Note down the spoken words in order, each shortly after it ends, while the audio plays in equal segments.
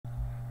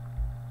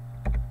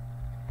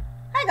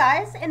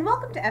Hi guys, and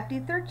welcome to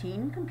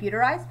FD13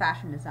 Computerized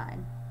Fashion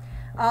Design.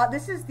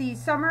 This is the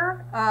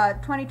summer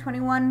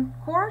 2021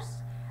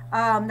 course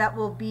that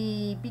will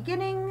be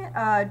beginning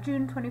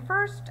June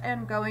 21st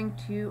and going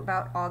to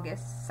about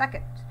August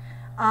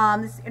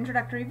 2nd. This is an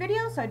introductory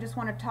video, so I just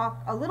want to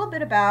talk a little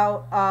bit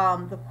about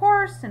the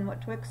course and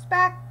what to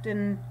expect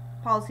and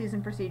policies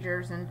and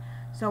procedures and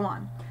so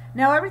on.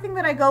 Now, everything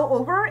that I go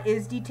over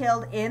is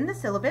detailed in the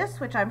syllabus,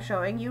 which I'm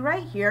showing you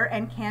right here,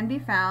 and can be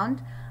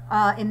found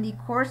in the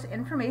course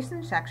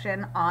information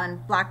section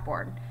on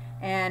Blackboard.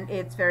 And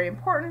it's very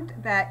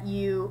important that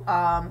you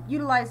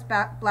utilize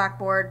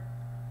Blackboard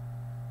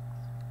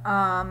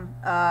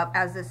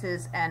as this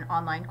is an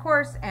online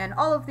course, and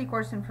all of the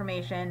course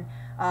information,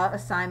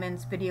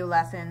 assignments, video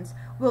lessons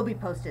will be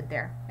posted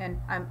there.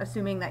 And I'm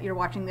assuming that you're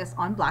watching this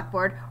on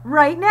Blackboard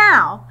right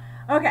now.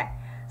 Okay.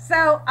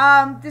 So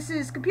this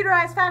is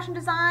Computerized Fashion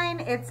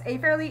Design. It's a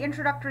fairly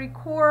introductory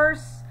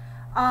course.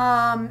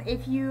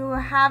 If you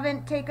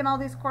haven't taken all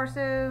these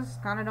courses,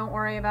 kind of don't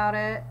worry about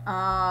it.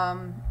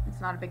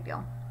 It's not a big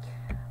deal.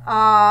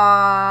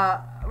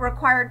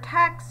 Required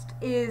text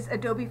is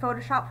Adobe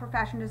Photoshop for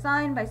Fashion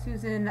Design by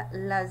Susan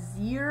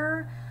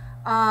Lazier.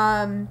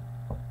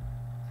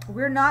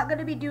 We're not going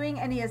to be doing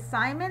any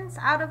assignments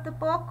out of the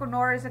book,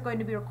 nor is it going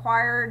to be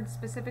required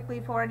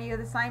specifically for any of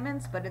the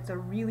assignments, but it's a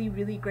really,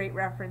 really great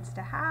reference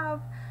to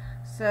have.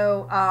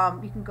 So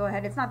you can go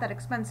ahead. It's not that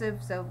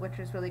expensive, so which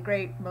is really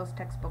great. Most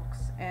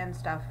textbooks and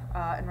stuff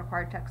and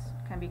required text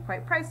can be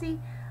quite pricey,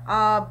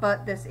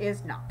 but this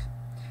is not.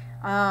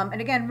 And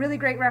again, really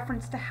great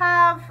reference to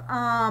have,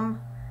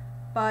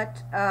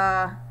 but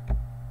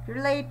if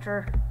you're late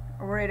or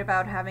worried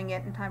about having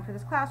it in time for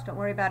this class, don't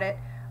worry about it.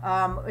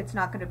 It's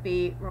not going to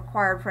be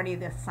required for any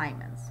of the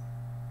assignments.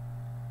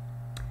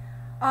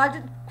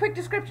 Just quick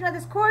description of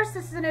this course.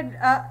 This is an,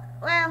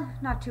 well,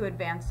 not too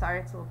advanced, sorry,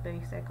 it's a little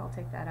basic, I'll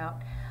take that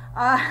out.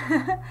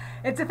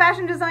 It's a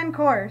fashion design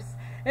course.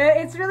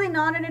 It's really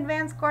not an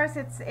advanced course,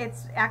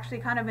 it's actually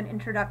kind of an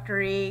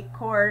introductory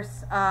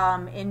course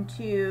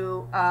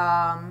into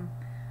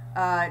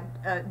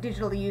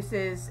digital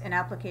uses and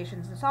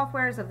applications and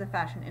softwares of the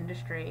fashion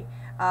industry.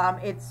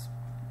 It's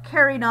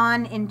carried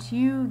on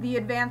into the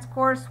advanced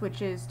course,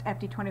 which is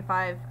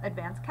FD25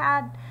 Advanced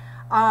CAD.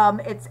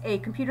 It's a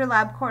computer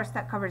lab course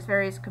that covers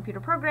various computer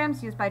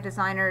programs used by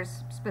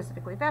designers,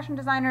 specifically fashion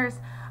designers,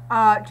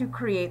 to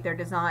create their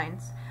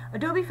designs.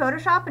 Adobe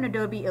Photoshop and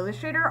Adobe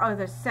Illustrator are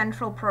the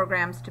central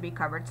programs to be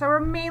covered. So we're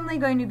mainly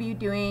going to be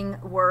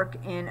doing work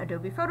in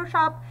Adobe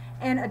Photoshop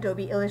and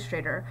Adobe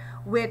Illustrator,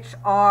 which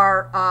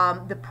are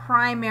the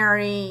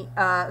primary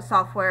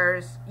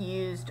softwares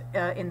used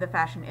in the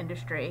fashion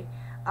industry.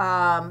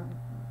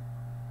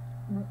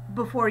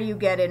 Before you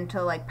get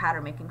into like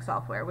pattern making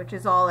software, which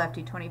is all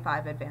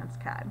FD25 Advanced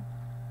CAD.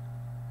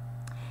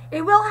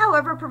 It will,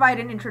 however, provide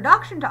an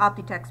introduction to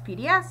OptiText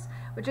PDS,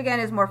 which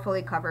again is more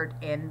fully covered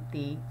in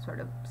the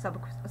sort of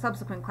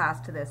subsequent class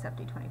to this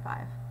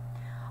FD25.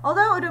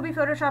 Although Adobe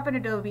Photoshop and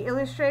Adobe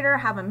Illustrator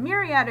have a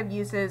myriad of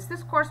uses,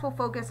 this course will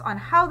focus on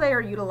how they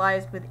are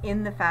utilized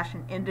within the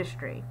fashion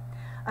industry.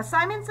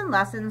 Assignments and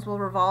lessons will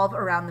revolve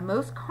around the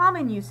most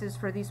common uses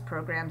for these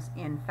programs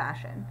in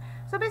fashion.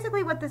 So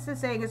basically what this is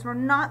saying is we're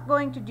not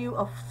going to do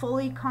a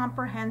fully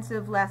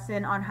comprehensive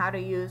lesson on how to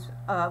use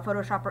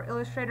Photoshop or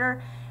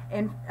Illustrator.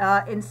 And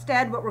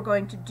instead what we're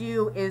going to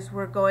do is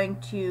we're going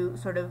to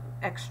sort of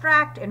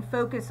extract and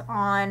focus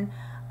on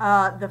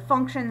the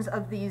functions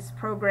of these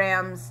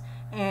programs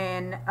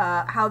and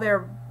how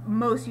they're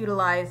most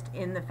utilized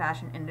in the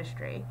fashion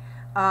industry.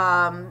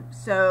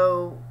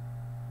 So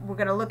we're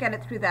going to look at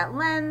it through that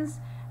lens,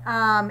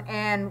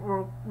 and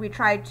we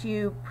try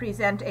to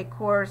present a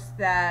course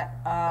that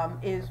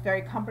is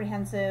very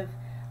comprehensive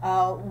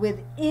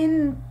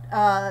within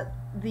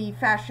the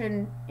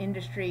fashion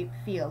industry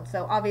field.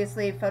 So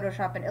obviously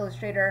Photoshop and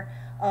Illustrator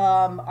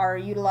are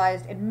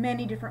utilized in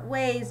many different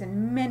ways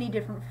in many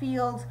different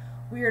fields.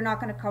 We are not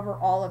going to cover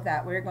all of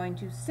that. We're going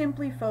to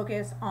simply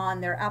focus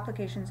on their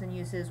applications and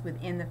uses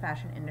within the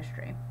fashion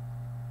industry.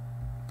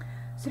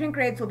 Student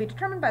grades will be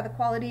determined by the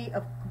quality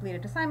of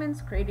completed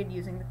assignments created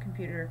using the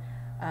computer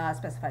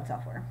specified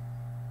software.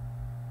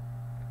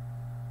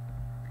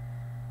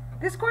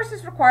 This course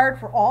is required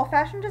for all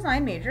fashion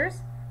design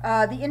majors.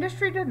 The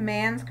industry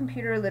demands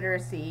computer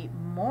literacy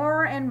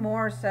more and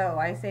more so.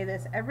 I say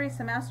this every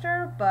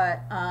semester,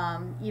 but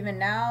even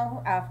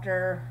now,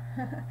 after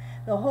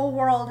the whole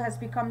world has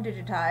become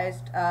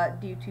digitized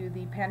due to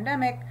the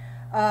pandemic,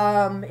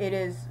 it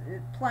is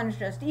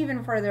plunged us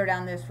even further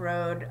down this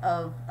road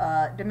of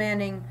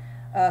demanding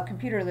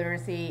computer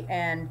literacy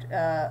and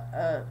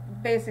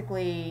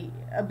basically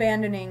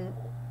abandoning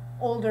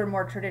older,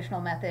 more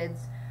traditional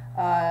methods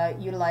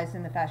utilized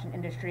in the fashion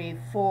industry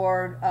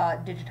for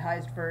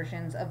digitized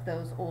versions of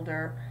those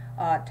older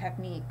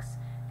techniques.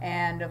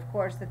 And of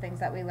course, the things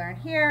that we learn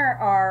here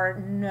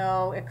are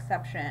no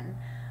exception.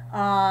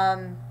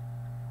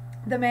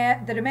 The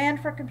demand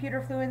for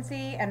computer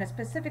fluency, and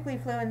specifically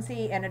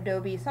fluency in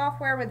Adobe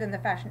software within the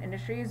fashion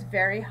industry, is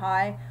very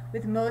high,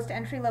 with most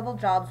entry-level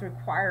jobs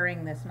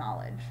requiring this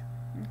knowledge.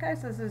 Okay,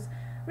 so this is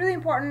really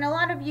important. A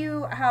lot of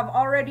you have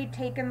already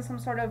taken some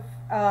sort of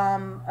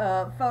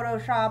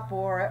Photoshop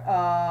or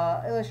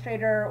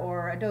Illustrator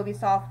or Adobe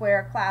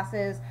software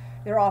classes.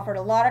 They're offered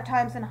a lot of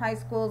times in high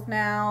schools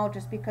now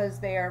just because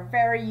they are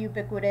very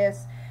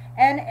ubiquitous.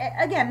 And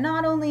again,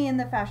 not only in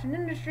the fashion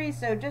industry,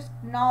 so just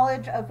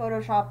knowledge of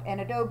Photoshop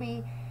and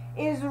Adobe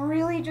is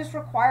really just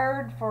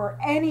required for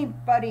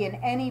anybody in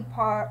any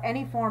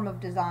form of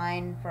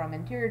design, from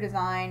interior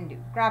design to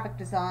graphic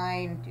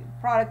design to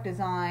product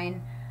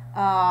design.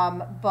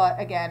 But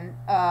again,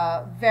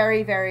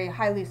 very, very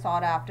highly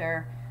sought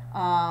after,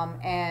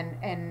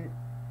 and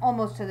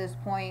almost to this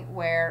point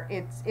where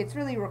it's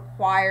really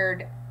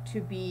required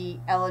to be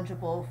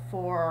eligible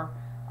for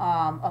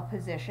a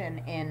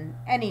position in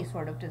any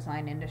sort of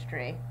design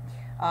industry.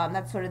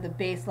 That's sort of the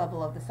base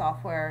level of the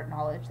software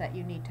knowledge that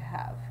you need to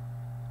have.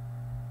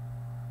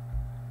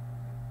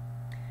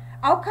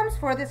 Outcomes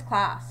for this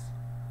class.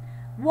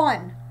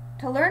 1.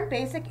 To learn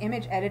basic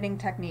image editing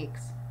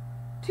techniques.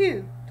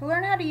 2. To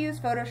learn how to use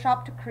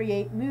Photoshop to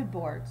create mood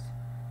boards.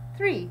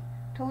 3.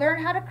 To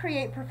learn how to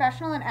create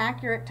professional and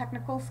accurate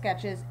technical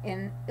sketches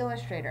in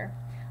Illustrator.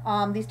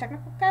 These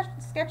technical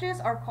sketches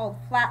are called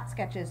flat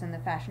sketches in the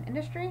fashion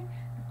industry.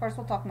 Of course,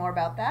 we'll talk more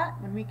about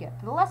that when we get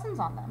to the lessons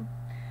on them.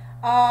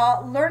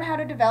 Learn how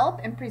to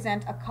develop and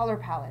present a color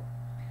palette.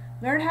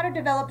 Learn how to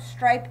develop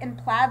stripe and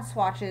plaid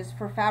swatches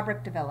for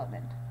fabric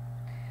development.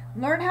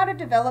 Learn how to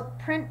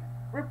develop Learn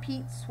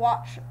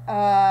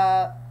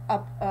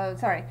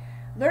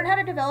how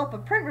to develop a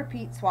print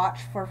repeat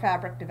swatch for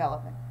fabric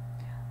development.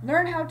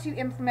 Learn how to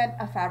implement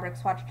a fabric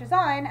swatch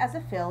design as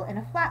a fill in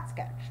a flat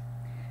sketch.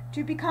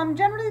 To become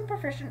generally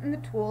proficient in the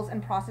tools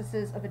and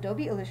processes of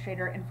Adobe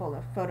Illustrator and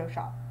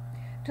Photoshop.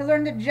 To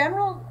learn the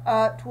general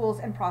tools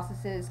and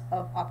processes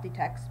of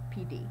OptiText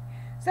PD.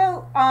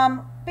 So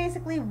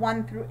basically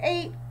 1 through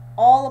 8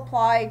 all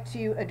apply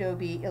to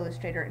Adobe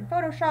Illustrator and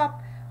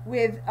Photoshop,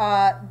 with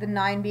the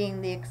 9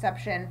 being the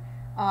exception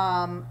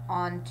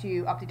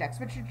onto OptiText,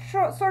 which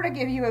should sort of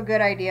give you a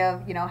good idea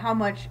of, how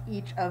much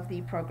each of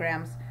the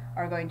programs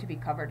are going to be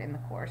covered in the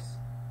course.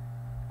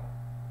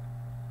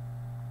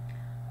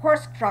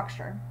 Course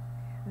structure.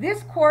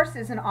 This course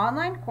is an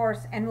online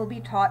course and will be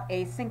taught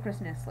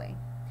asynchronously.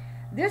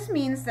 This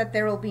means that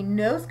there will be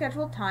no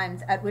scheduled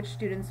times at which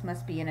students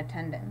must be in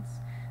attendance.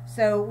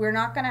 So we're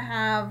not going to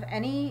have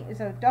any,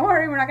 so don't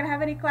worry, we're not going to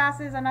have any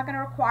classes. I'm not going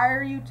to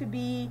require you to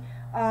be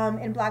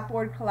in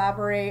Blackboard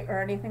Collaborate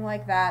or anything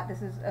like that.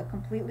 This is a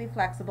completely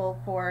flexible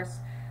course.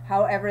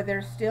 However,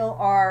 there still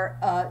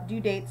are due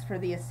dates for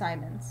the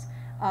assignments,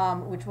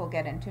 which we'll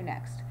get into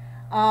next.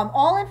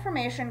 All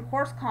information,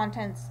 course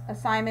contents,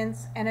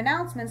 assignments, and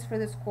announcements for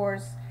this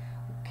course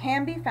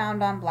can be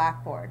found on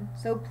Blackboard.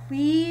 So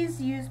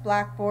please use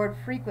Blackboard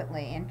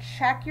frequently and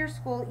check your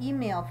school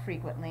email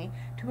frequently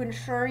to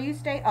ensure you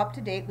stay up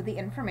to date with the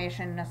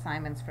information and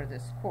assignments for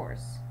this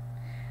course.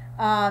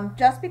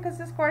 Just because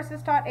this course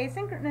is taught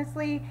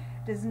asynchronously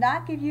does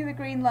not give you the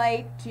green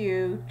light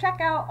to check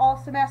out all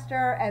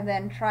semester and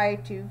then try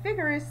to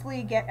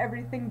vigorously get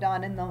everything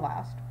done in the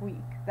last week.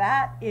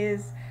 That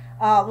is,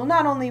 well,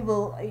 not only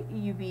will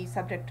you be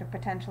subject to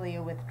potentially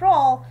a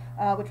withdrawal,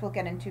 which we'll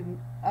get into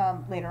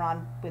later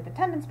on with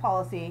attendance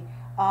policy,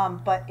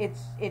 but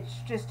it's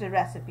just a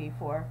recipe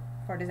for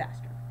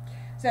disaster.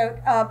 So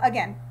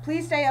again,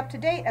 please stay up to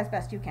date as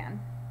best you can.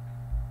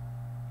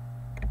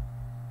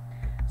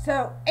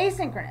 So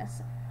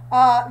asynchronous.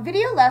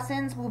 Video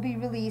lessons will be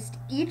released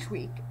each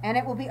week, and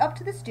it will be up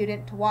to the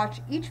student to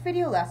watch each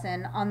video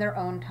lesson on their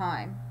own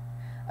time.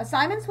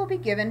 Assignments will be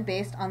given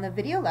based on the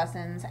video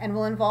lessons and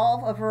will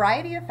involve a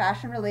variety of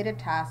fashion-related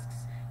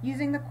tasks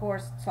using the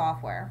course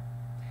software.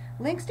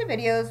 Links to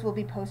videos will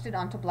be posted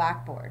onto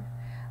Blackboard,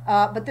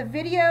 but the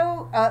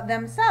video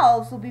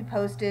themselves will be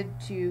posted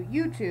to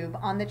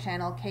YouTube on the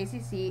channel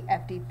KCC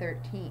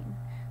FD13.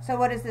 So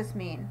what does this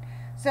mean?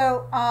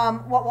 So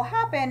what will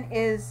happen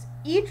is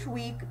each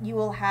week you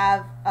will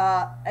have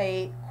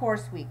a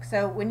course week.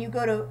 So when you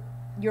go to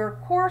your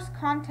course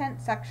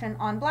content section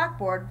on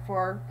Blackboard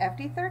for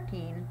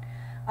FD13,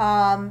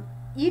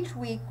 each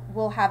week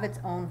will have its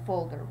own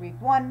folder.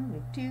 Week 1,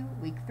 week 2,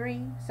 week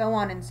 3, so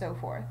on and so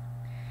forth.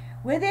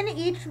 Within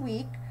each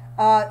week,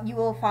 you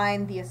will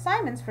find the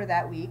assignments for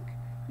that week.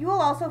 You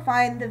will also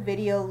find the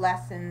video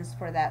lessons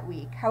for that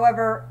week.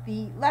 However,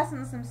 the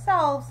lessons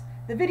themselves,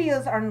 the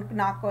videos are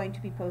not going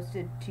to be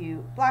posted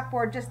to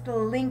Blackboard, just the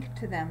link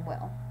to them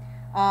will.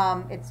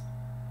 It's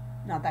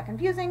not that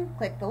confusing.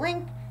 Click the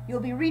link. You'll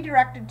be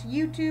redirected to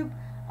YouTube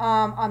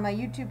on my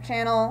YouTube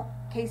channel,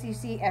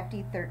 KCC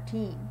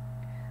FD13.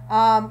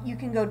 You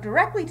can go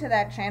directly to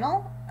that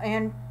channel,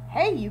 and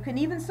hey, you can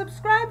even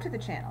subscribe to the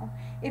channel.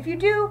 If you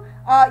do,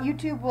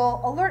 YouTube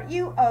will alert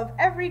you of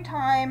every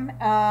time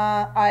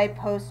I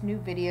post new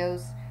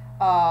videos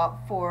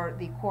for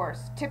the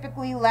course.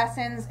 Typically,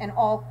 lessons and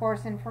all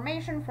course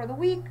information for the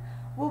week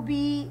will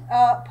be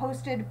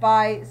posted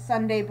by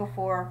Sunday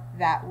before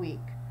that week.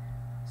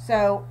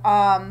 So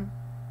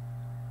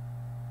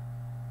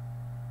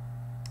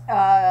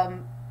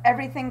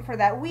everything for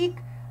that week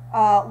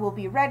will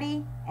be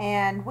ready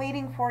and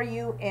waiting for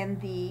you in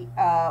the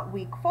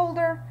week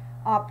folder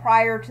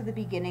prior to the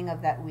beginning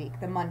of that week,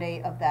 the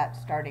Monday of that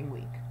starting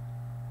week.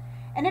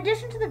 In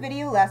addition to the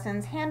video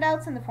lessons,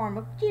 handouts in the form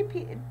of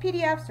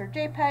PDFs or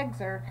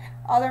JPEGs or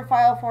other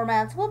file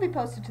formats will be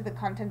posted to the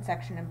content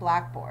section in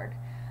Blackboard.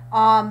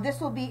 This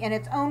will be in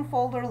its own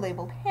folder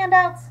labeled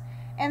Handouts,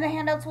 and the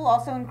handouts will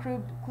also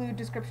include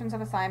descriptions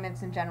of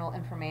assignments and general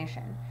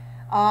information.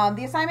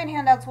 The assignment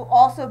handouts will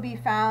also be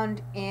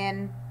found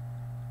in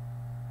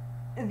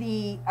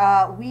the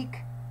week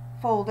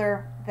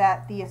folder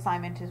that the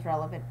assignment is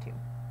relevant to.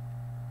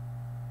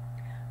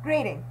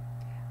 Grading.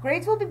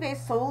 Grades will be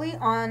based solely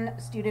on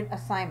student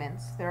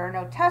assignments. There are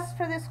no tests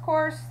for this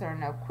course, there are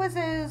no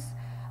quizzes,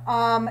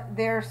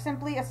 they're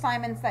simply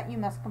assignments that you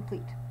must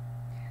complete.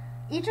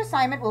 Each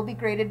assignment will be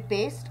graded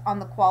based on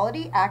the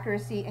quality,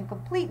 accuracy, and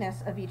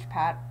completeness of each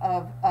project.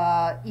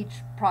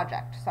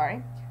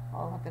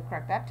 I'll have to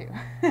correct that too.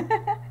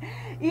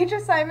 Each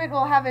assignment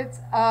will have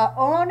its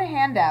own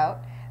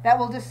handout that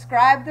will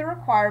describe the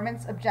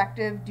requirements,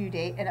 objective, due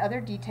date, and other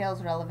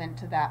details relevant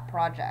to that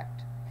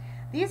project.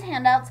 These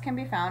handouts can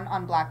be found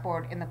on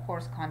Blackboard in the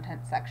course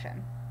content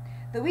section.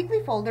 The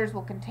weekly folders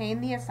will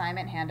contain the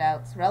assignment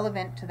handouts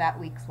relevant to that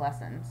week's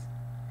lessons.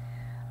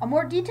 A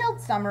more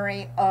detailed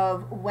summary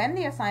of when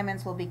the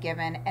assignments will be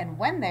given and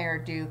when they are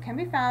due can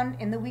be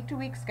found in the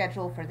week-to-week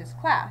schedule for this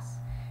class.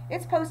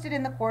 It's posted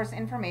in the course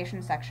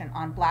information section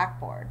on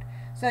Blackboard.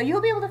 So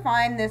you'll be able to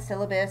find this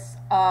syllabus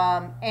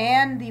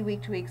and the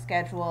week-to-week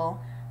schedule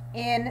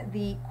in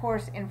the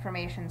course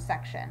information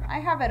section. I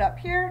have it up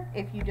here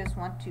if you just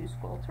want to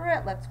scroll through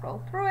it. Let's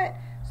scroll through it.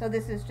 So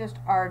this is just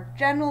our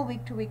general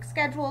week-to-week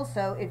schedule.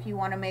 So if you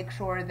want to make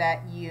sure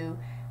that you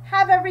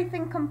have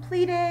everything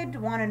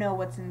completed, want to know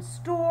what's in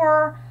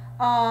store,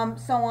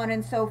 so on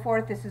and so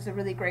forth, this is a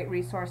really great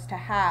resource to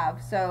have.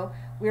 So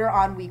we're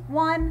on week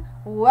 1.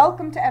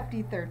 Welcome to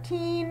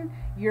FD13.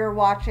 You're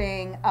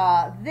watching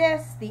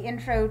the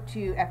intro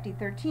to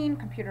FD13,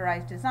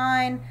 computerized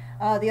design.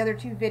 The other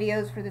 2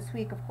 videos for this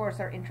week, of course,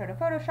 are Intro to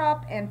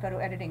Photoshop and Photo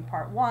Editing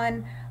Part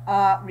 1,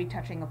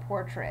 Retouching a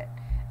Portrait.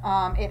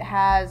 It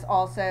has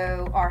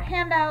also our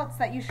handouts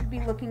that you should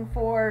be looking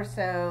for,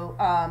 so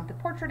the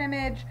portrait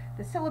image,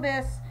 the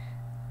syllabus,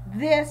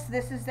 this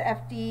is the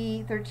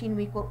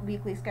FD13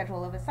 weekly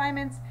schedule of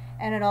assignments,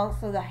 and it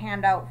also the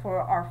handout for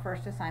our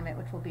first assignment,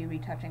 which will be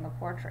Retouching a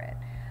Portrait.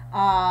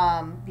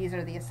 These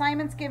are the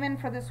assignments given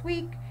for this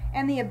week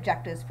and the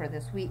objectives for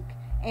this week,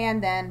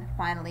 and then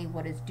finally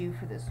what is due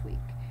for this week.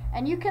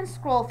 And you can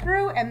scroll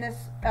through and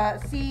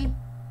see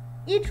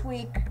each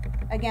week,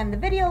 again, the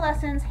video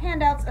lessons,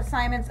 handouts,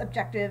 assignments,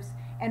 objectives,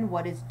 and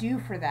what is due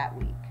for that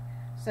week.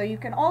 So you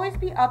can always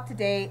be up to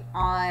date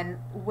on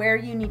where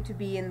you need to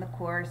be in the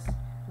course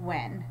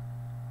when.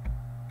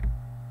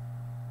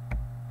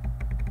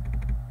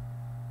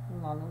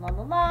 La la la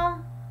la la,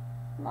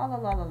 la la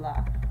la la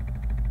la.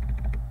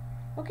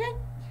 Okay,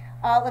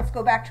 let's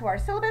go back to our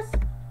syllabus.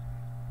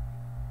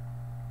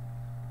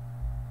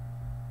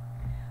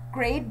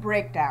 Grade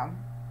breakdown.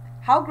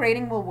 How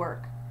grading will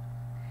work.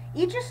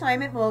 Each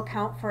assignment will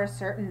account for a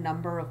certain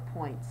number of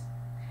points.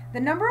 The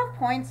number of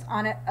points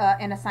on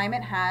an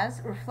assignment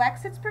has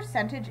reflects its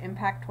percentage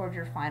impact towards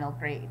your final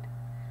grade.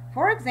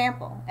 For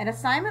example, an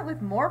assignment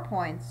with more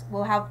points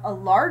will have a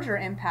larger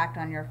impact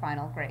on your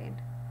final grade.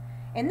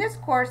 In this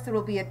course, there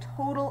will be a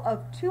total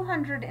of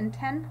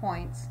 210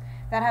 points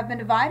that have been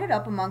divided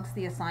up amongst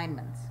the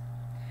assignments.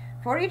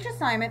 For each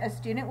assignment, a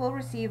student will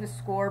receive a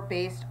score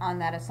based on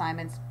that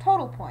assignment's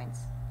total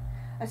points.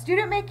 A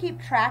student may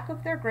keep track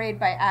of their grade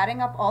by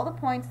adding up all the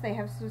points they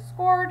have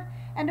scored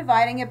and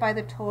dividing it by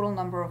the total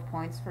number of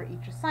points for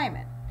each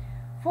assignment.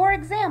 For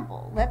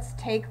example, let's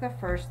take the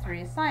first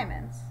 3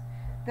 assignments.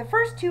 The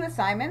first 2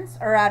 assignments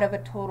are out of a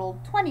total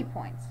 20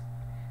 points.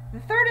 The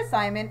third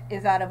assignment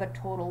is out of a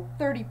total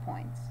 30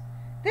 points.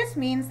 This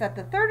means that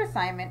the third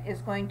assignment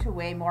is going to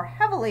weigh more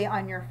heavily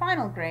on your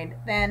final grade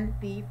than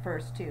the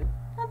first 2.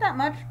 Not that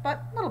much,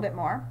 but a little bit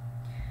more.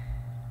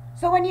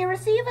 So when you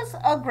receive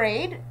a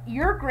grade,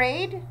 your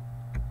grade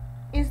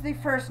is the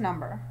first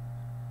number.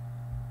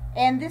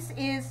 And this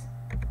is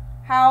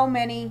how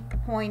many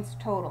points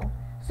total.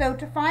 So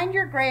to find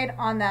your grade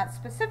on that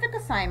specific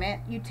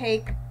assignment, you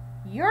take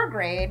your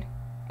grade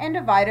and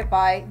divide it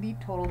by the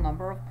total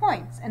number of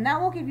points. And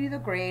that will give you the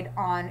grade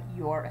on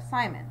your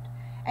assignment.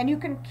 And you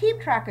can keep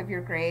track of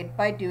your grade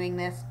by doing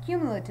this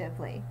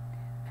cumulatively.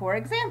 For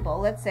example,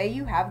 let's say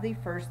you have the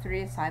first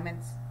 3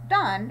 assignments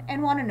done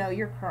and want to know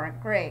your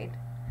current grade.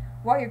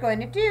 What you're going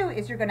to do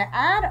is you're going to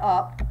add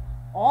up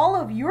all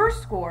of your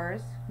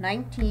scores,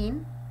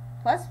 19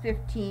 plus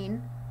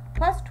 15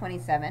 plus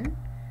 27,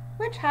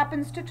 which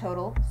happens to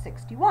total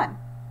 61.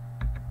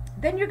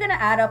 Then you're going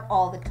to add up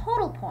all the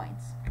total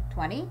points,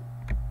 20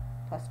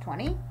 plus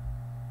 20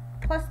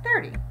 plus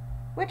 30,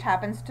 which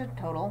happens to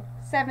total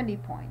 70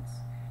 points.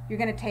 You're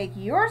going to take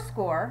your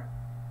score,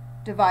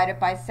 divide it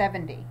by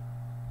 70.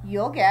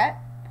 You'll get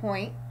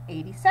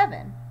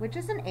 0.87, which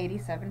is an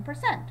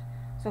 87%.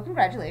 So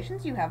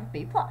congratulations, you have a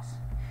B+.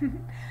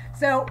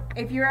 So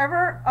if you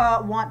ever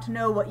want to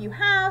know what you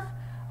have,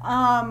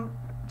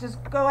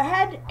 just go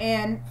ahead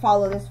and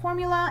follow this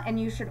formula, and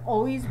you should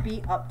always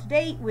be up to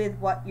date with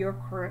what your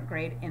current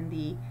grade in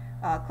the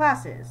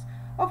class is.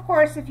 Of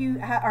course, if you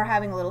are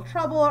having a little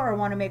trouble or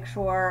want to make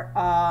sure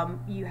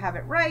you have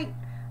it right,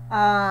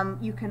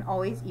 you can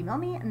always email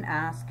me and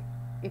ask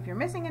if you're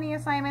missing any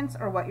assignments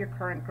or what your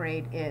current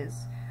grade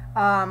is.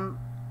 Come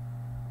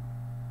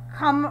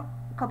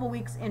a couple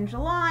weeks in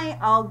July,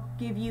 I'll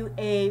give you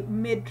a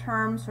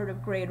midterm sort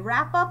of grade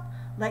wrap-up,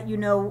 let you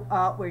know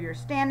where you're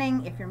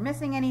standing, if you're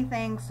missing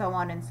anything, so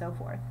on and so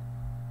forth.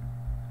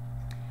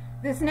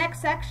 This next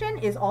section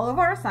is all of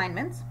our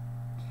assignments.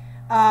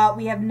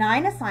 We have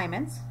 9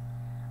 assignments.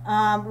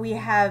 We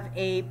have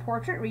a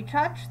portrait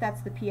retouch,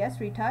 that's the PS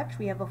retouch.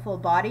 We have a full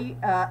body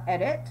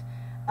edit.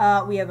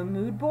 We have a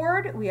mood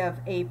board. We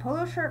have a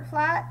polo shirt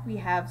flat. We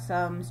have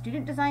some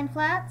student design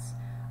flats,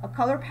 a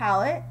color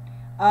palette,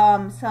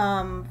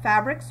 some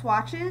fabric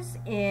swatches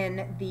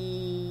in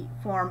the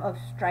form of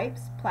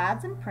stripes,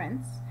 plaids, and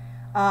prints,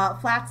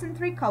 flats in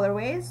 3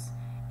 colorways,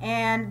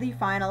 and the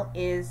final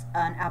is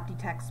an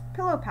Aptitex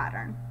pillow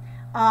pattern.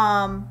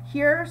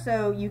 Here,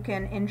 so you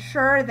can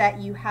ensure that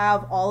you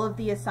have all of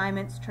the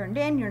assignments turned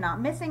in, you're not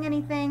missing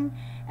anything.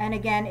 And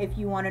again, if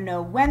you want to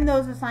know when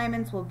those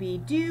assignments will be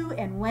due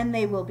and when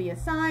they will be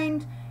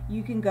assigned,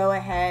 you can go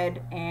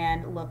ahead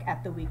and look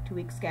at the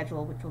week-to-week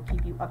schedule, which will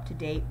keep you up to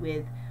date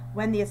with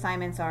when the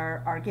assignments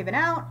are given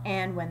out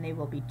and when they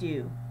will be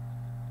due.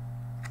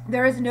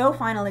 There is no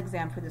final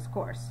exam for this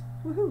course.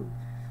 Woohoo!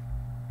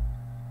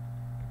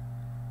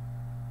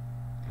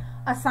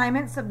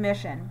 Assignment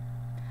submission.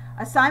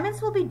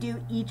 Assignments will be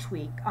due each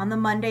week on the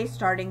Monday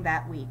starting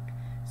that week.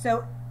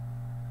 So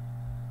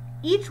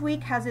each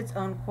week has its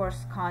own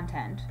course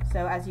content.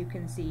 So as you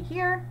can see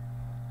here,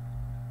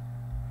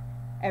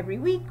 every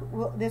week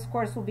this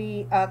course will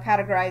be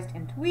categorized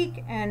into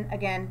week, and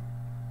again,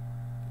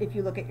 if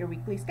you look at your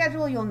weekly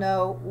schedule, you'll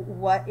know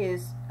what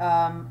is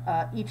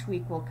each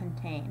week will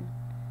contain.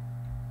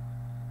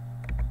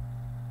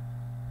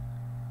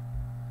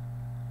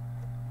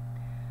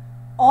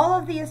 All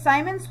of the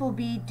assignments will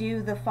be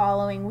due the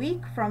following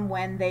week from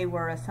when they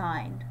were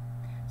assigned.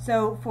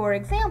 So for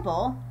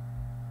example,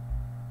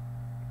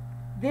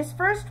 this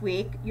first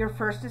week, your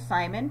first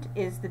assignment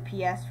is the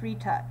PS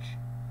retouch,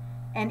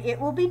 and it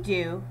will be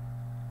due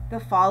the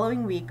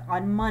following week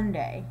on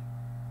Monday.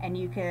 And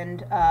you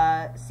can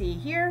see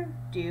here,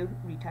 do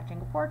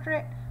retouching a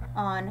portrait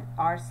on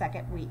our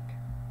second week.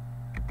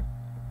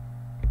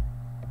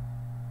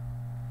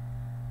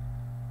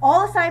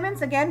 All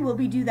assignments, again, will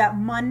be due that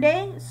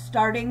Monday,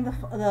 starting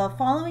the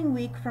following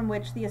week from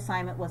which the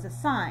assignment was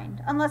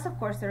assigned, unless, of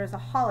course, there is a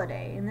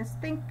holiday. In this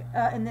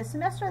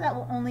semester, that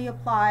will only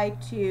apply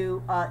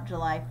to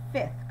July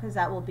 5th, because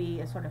that will be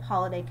a sort of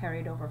holiday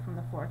carried over from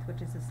the 4th,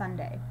 which is a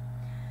Sunday.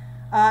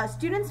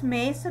 Students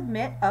may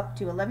submit up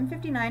to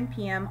 11:59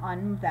 p.m.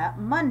 on that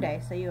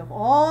Monday, so you have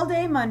all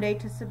day Monday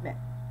to submit.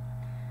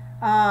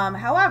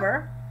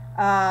 However,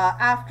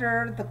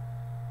 after the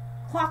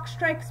clock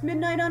strikes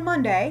midnight on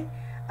Monday,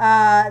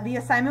 the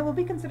assignment will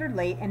be considered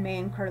late and may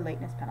incur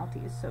lateness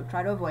penalties, so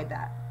try to avoid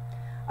that.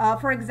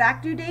 For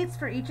exact due dates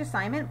for each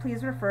assignment,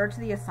 please refer to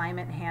the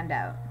assignment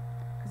handout,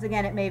 because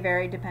again, it may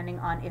vary depending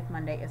on if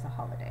Monday is a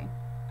holiday.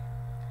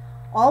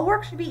 All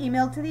work should be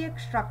emailed to the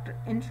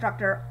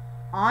instructor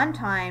on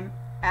time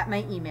at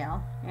my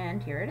email,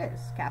 and here it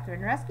is,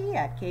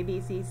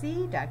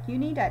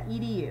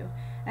 katherinereski@kbcc.cuny.edu.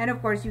 And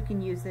of course, you can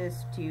use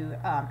this to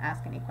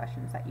ask any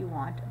questions that you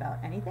want about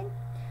anything,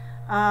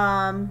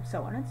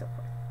 so on and so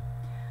forth.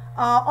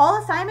 All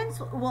assignments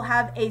will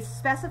have a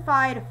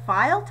specified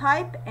file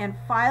type and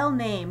file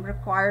name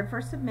required for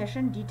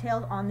submission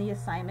detailed on the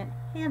assignment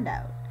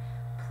handout.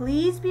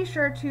 Please be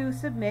sure to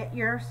submit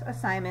your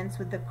assignments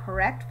with the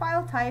correct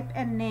file type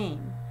and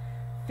name.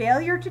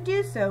 Failure to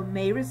do so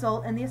may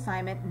result in the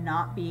assignment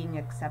not being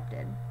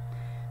accepted.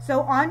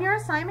 So on your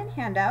assignment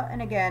handout,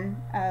 and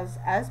again,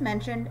 as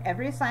mentioned,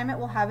 every assignment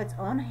will have its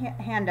own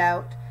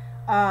handout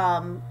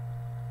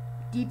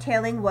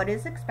detailing what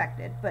is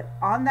expected, but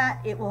on that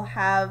it will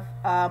have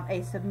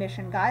a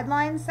submission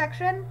guidelines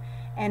section,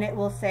 and it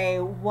will say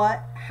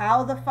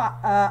how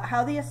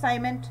the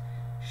assignment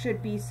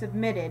should be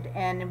submitted,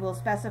 and it will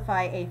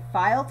specify a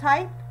file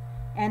type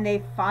and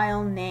a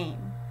file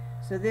name.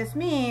 So this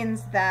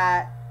means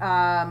that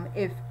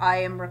if I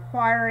am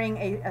requiring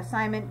an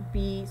assignment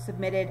be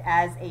submitted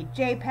as a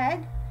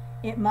JPEG,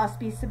 it must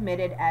be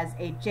submitted as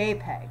a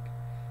JPEG.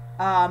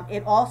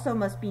 It also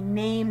must be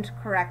named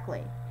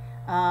correctly.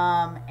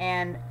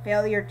 And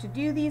failure to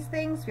do these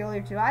things,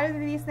 failure to either of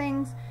these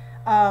things,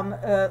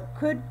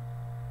 could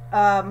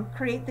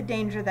create the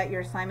danger that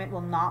your assignment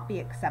will not be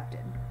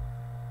accepted.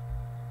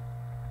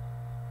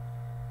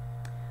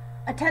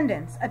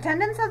 Attendance.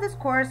 Attendance of this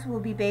course will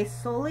be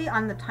based solely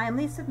on the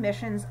timely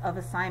submissions of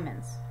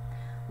assignments.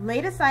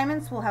 Late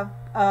assignments will have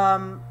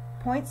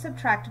points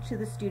subtracted to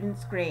the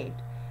student's grade.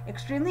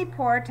 Extremely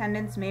poor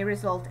attendance may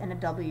result in a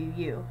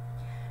WU.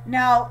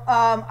 Now,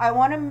 I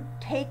want to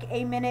take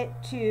a minute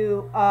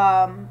to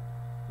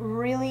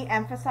really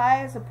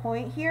emphasize a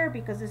point here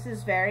because this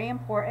is very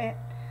important.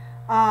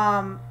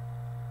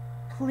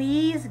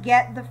 Please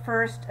get the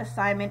first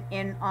assignment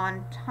in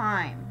on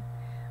time.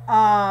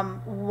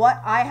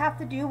 What I have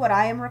to do, what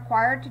I am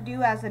required to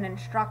do as an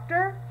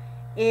instructor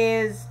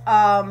is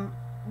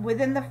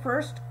within the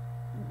first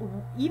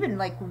even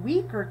like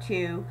week or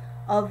two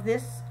of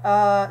this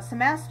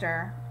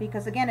semester,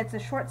 because again it's a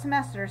short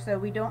semester, so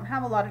we don't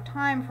have a lot of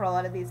time for a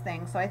lot of these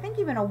things. So I think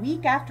even a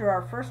week after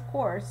our first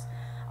course,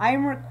 I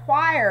am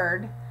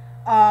required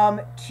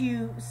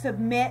to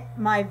submit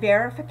my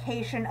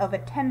verification of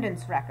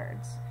attendance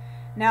records.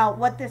 Now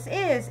what this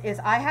is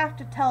I have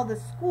to tell the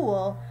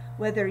school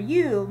whether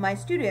you, my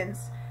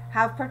students,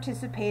 have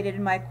participated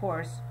in my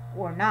course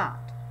or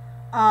not.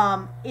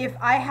 If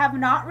I have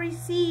not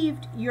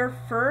received your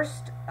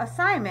first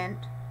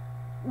assignment,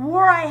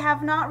 or I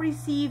have not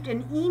received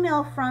an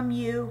email from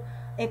you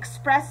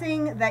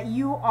expressing that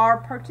you are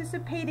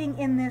participating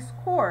in this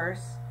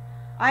course,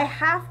 I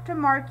have to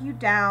mark you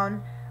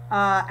down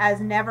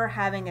as never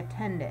having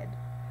attended.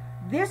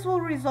 This will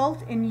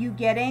result in you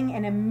getting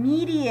an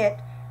immediate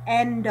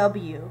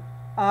NW,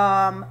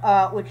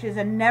 which is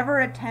a never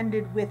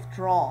attended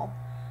withdrawal,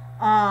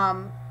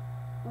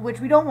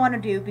 which we don't want to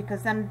do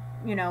because then,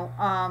 you know,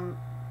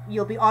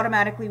 you'll be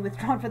automatically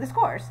withdrawn for this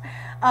course.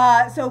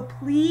 So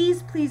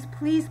please, please,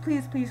 please,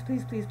 please, please,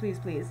 please, please, please,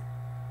 please,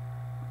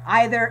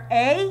 either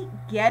A,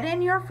 get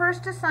in your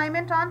first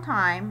assignment on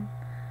time,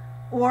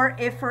 or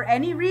if for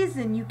any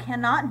reason you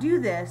cannot do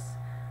this,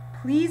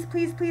 please,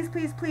 please, please,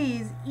 please,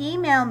 please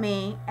email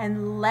me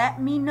and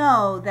let me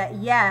know that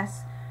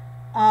yes,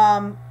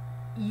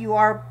 you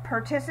are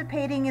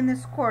participating in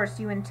this course,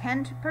 you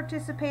intend to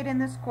participate in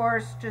this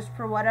course, just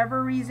for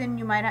whatever reason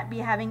you might not be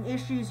having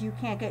issues, you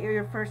can't get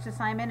your first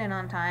assignment in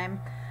on time.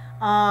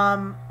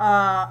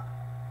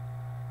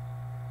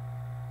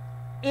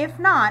 If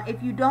not,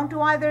 if you don't do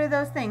either of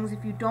those things,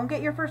 if you don't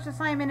get your first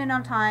assignment in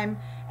on time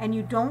and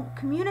you don't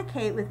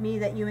communicate with me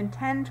that you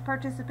intend to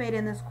participate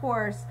in this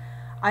course,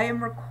 I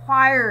am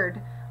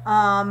required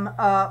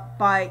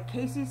by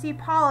KCC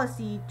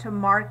policy to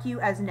mark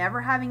you as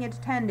never having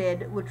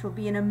attended, which will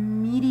be an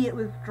immediate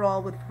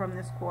withdrawal from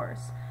this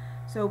course.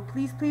 So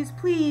please, please,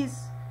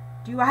 please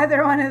do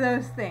either one of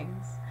those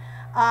things.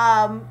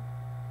 On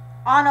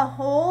a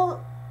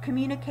whole,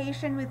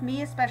 communication with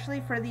me, especially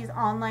for these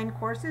online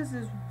courses,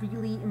 is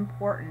really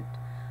important.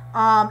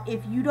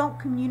 If you don't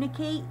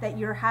communicate that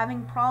you're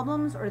having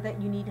problems or that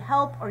you need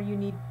help or you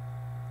need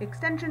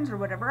extensions or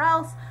whatever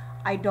else,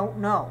 I don't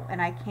know, and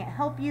I can't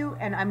help you,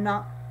 and I'm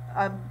not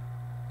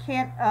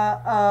can't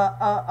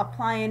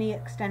apply any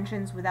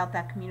extensions without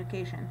that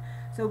communication.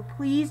 So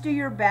please do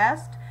your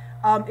best,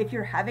 if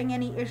you're having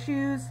any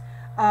issues,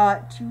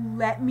 to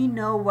let me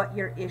know what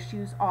your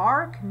issues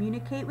are.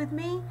 Communicate with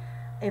me.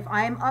 If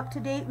I am up to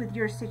date with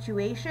your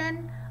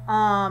situation,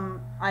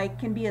 I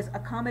can be as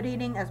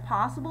accommodating as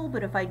possible,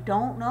 but if I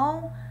don't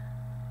know,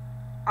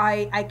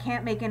 I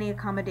can't make any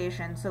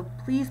accommodation. So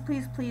please,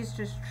 please, please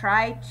just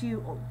try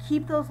to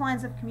keep those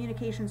lines of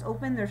communications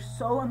open. They're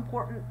so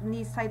important in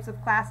these types of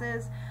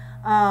classes.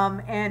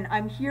 And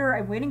I'm here,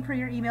 I'm waiting for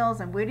your emails,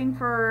 I'm waiting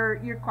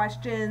for your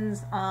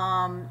questions,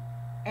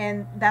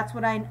 and that's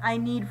what I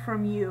need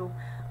from you,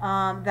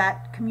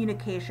 that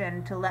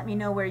communication, to let me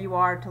know where you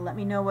are, to let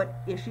me know what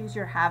issues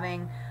you're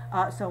having,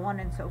 so on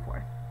and so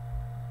forth.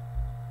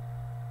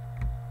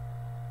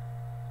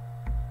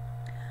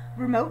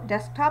 Remote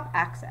desktop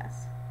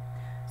access.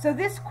 So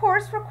this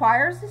course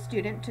requires the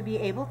student to be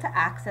able to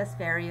access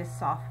various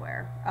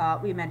software.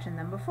 We mentioned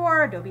them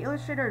before: Adobe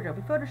Illustrator,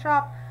 Adobe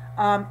Photoshop,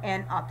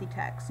 and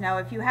OptiText. Now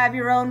if you have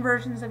your own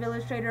versions of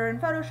Illustrator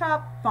and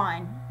Photoshop,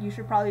 fine, you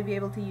should probably be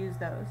able to use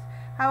those.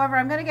 However,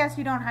 I'm going to guess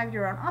you don't have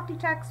your own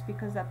OptiText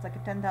because that's like a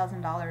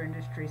 $10,000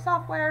 industry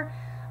software.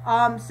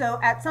 So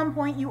at some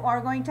point you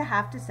are going to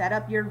have to set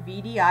up your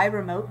VDI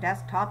remote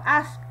desktop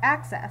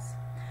access.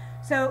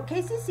 So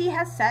KCC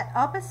has set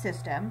up a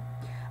system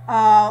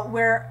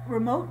where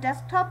remote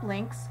desktop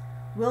links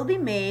will be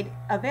made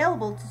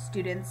available to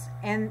students,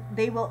 and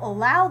they will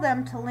allow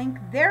them to link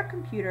their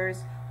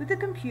computers with the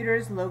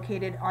computers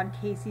located on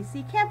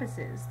KCC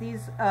campuses.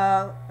 These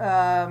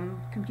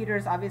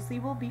computers obviously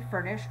will be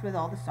furnished with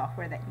all the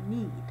software that you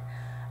need.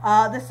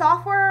 The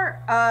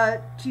software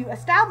to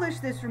establish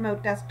this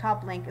remote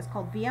desktop link is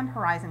called VM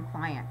Horizon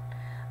Client.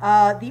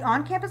 The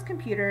on-campus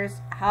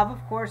computers have,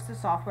 of course, the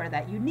software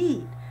that you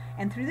need,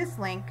 and through this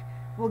link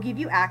will give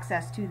you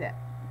access to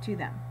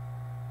them.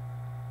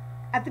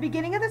 At the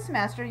beginning of the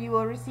semester, you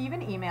will receive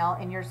an email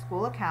in your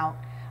school account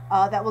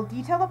that will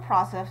detail the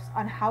process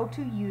on how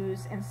to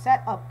use and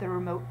set up the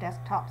remote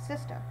desktop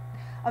system.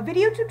 A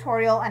video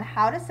tutorial on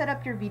how to set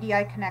up your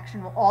VDI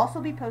connection will also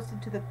be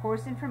posted to the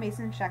course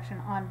information section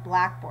on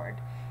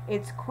Blackboard.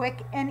 It's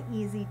quick and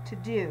easy to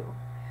do.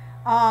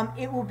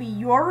 It will be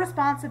your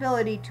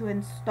responsibility to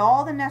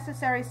install the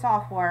necessary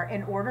software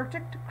in order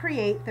to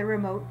create the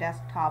remote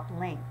desktop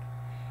link.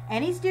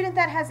 Any student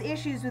that has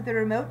issues with the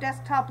remote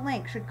desktop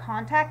link should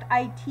contact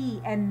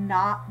IT and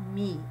not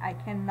me. I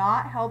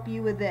cannot help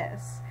you with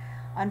this.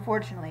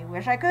 Unfortunately,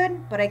 wish I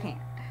could, but I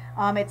can't.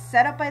 It's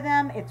set up by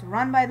them, it's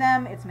run by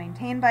them, it's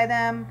maintained by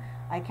them.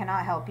 I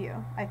cannot help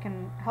you. I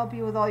can help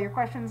you with all your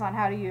questions on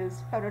how to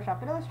use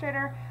Photoshop and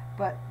Illustrator,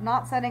 but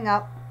not setting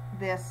up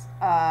this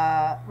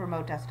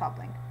remote desktop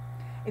link.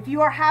 If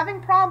you are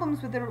having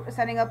problems with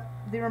setting up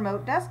the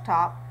remote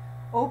desktop,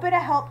 open a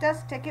help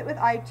desk ticket with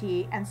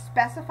IT and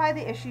specify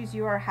the issues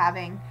you are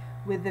having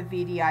with the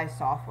VDI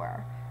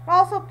software. But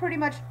also pretty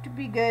much to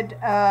be good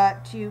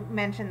to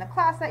mention the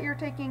class that you're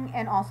taking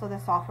and also the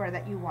software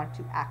that you want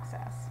to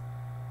access.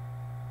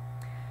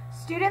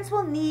 Students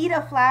will need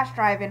a flash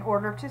drive in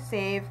order to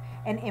save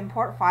and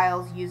import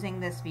files using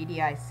this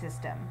VDI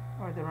system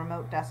or the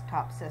remote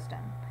desktop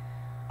system.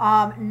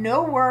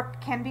 No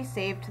work can be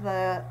saved to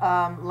the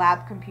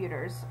lab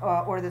computers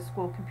or the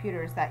school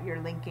computers that you're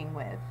linking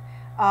with.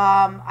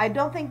 I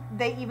don't think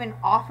they even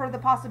offer the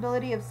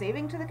possibility of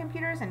saving to the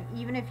computers, and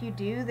even if you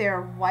do,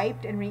 they're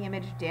wiped and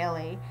re-imaged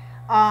daily.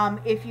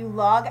 If you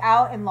log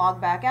out and log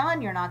back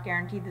on, you're not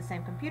guaranteed the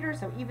same computer,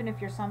 so even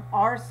if you're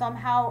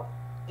somehow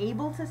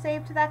able to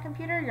save to that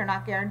computer, you're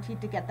not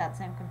guaranteed to get that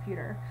same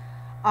computer.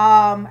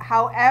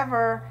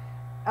 However,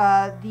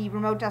 the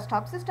remote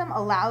desktop system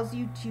allows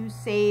you to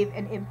save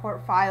and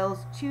import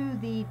files to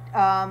the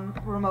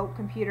remote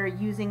computer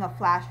using a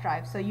flash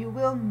drive, so you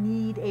will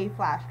need a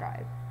flash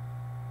drive.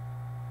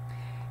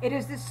 It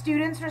is the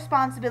student's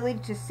responsibility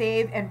to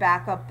save and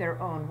back up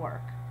their own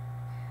work.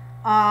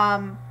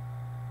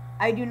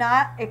 I do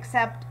not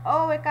accept,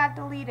 oh, it got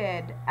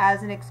deleted,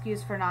 as an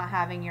excuse for not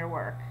having your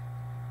work,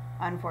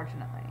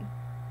 unfortunately.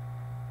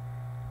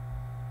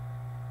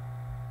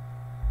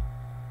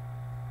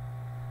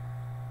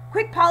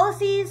 Quick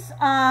policies.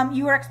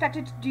 You are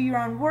expected to do your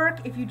own work.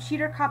 If you cheat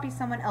or copy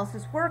someone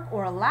else's work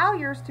or allow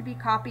yours to be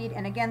copied,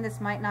 and again,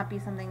 this might not be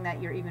something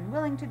that you're even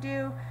willing to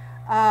do,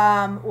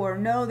 or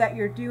know that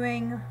you're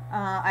doing.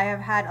 I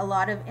have had a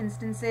lot of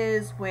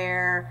instances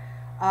where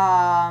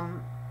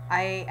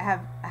I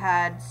have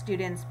had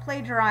students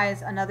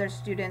plagiarize another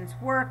student's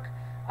work,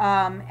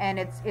 and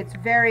it's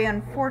very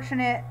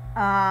unfortunate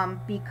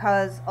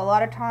because a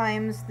lot of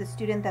times the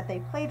student that they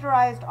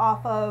plagiarized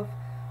off of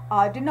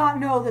did not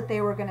know that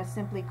they were going to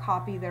simply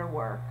copy their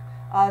work.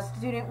 A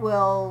student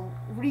will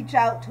reach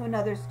out to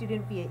another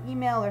student via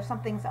email or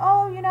something, say,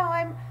 oh, you know,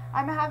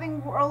 I'm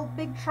having real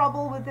big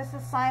trouble with this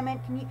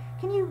assignment. Can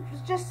you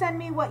just send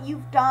me what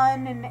you've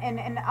done,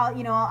 and I'll,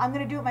 you know, I'm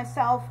going to do it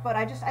myself, but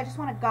I just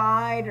want a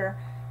guide, or,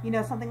 you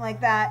know, something like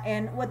that.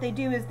 And what they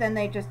do is then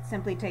they just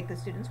simply take the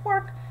student's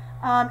work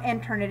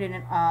and turn it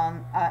in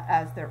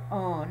as their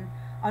own.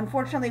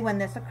 Unfortunately, when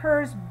this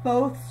occurs,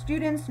 both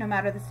students, no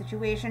matter the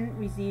situation,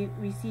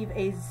 receive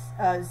a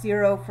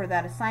 0 for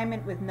that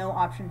assignment with no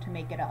option to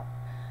make it up.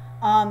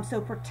 So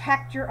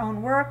protect your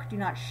own work. Do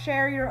not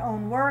share your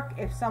own work.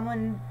 If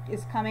someone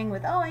is coming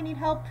with, oh, I need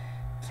help,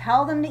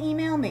 tell them to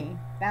email me.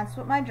 That's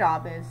what my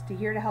job is,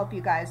 here to help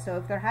you guys. So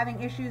if they're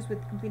having issues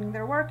with completing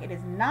their work, it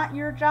is not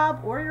your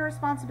job or your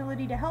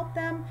responsibility to help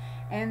them,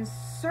 and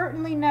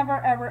certainly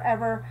never, ever,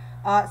 ever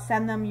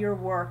send them your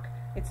work.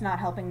 It's not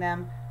helping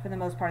them. For the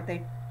most part,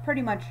 they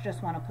pretty much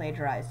just want to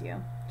plagiarize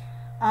you.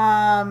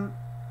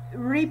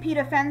 Repeat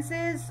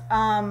offenses,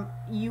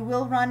 you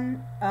will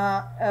run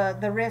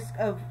the risk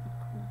of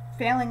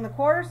failing the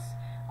course,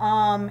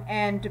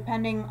 and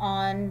depending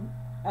on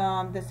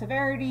the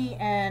severity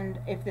and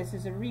if this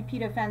is a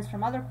repeat offense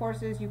from other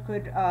courses, you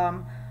could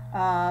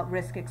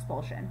risk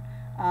expulsion.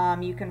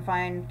 You can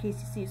find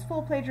KCC's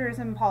full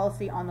plagiarism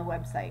policy on the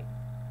website.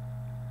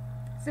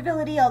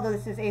 Civility, although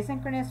this is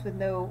asynchronous with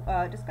no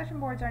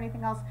discussion boards or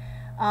anything else,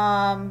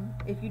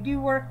 if you do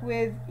work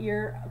with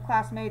your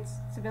classmates,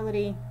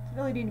 civility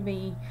to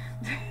me,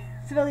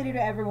 civility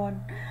to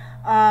everyone,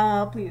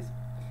 please.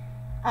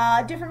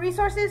 Different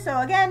resources.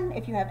 So again,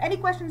 if you have any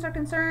questions or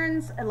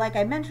concerns, like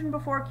I mentioned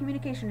before,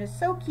 communication is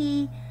so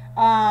key.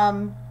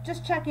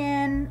 Just check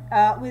in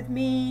with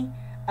me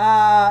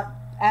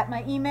at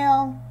my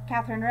email,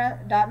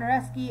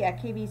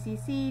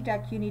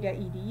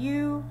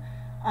 catherine.nareski@kvcc.cuny.edu.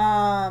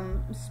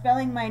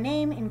 Spelling my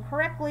name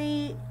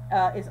incorrectly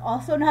is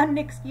also not an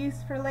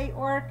excuse for late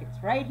work.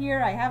 It's right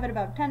here. I have it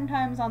about 10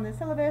 times on the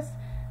syllabus.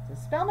 So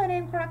spell my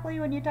name correctly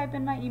when you type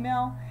in my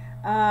email.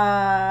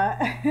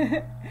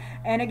 And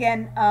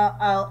again,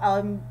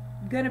 I'm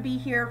going to be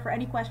here for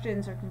any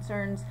questions or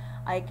concerns.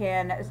 I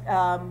can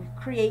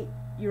create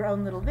your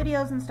own little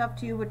videos and stuff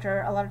too, which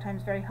are a lot of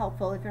times very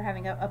helpful if you're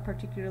having a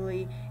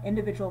particularly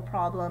individual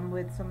problem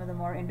with some of the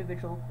more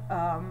individual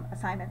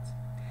assignments.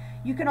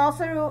 You can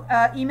also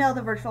email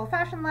the Virtual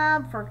Fashion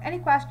Lab for any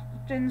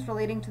questions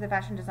relating to the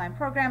fashion design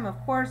program. Of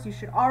course, you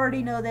should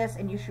already know this,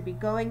 and you should be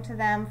going to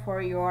them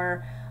for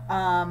your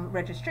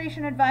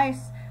registration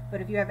advice.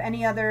 But if you have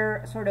any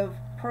other sort of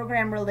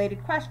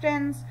program-related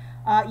questions,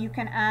 you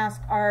can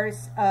ask our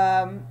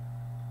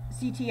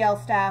CTL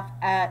staff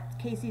at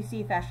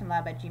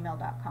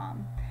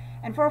kccfashionlab@gmail.com.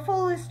 And for a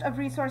full list of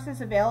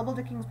resources available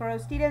to Kingsborough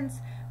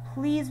students,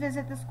 please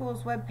visit the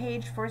school's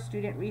webpage for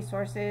student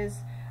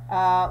resources,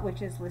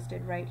 which is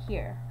listed right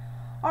here.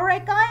 All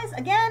right, guys,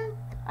 again,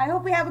 I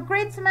hope we have a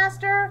great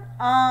semester.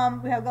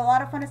 We have a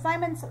lot of fun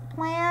assignments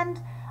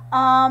planned.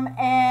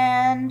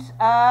 That's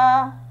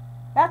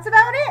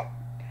about it.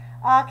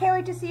 Can't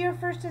wait to see your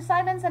first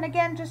assignments. And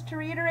again, just to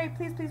reiterate,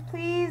 please, please,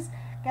 please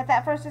get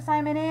that first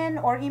assignment in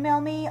or email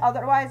me.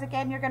 Otherwise,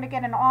 again, you're going to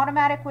get an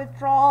automatic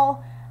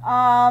withdrawal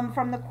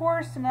from the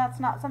course, and that's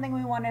not something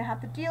we want to have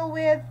to deal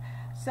with.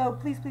 So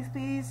please, please,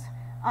 please.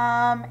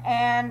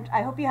 And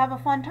I hope you have a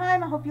fun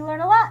time. I hope you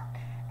learn a lot.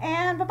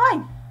 And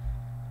bye-bye.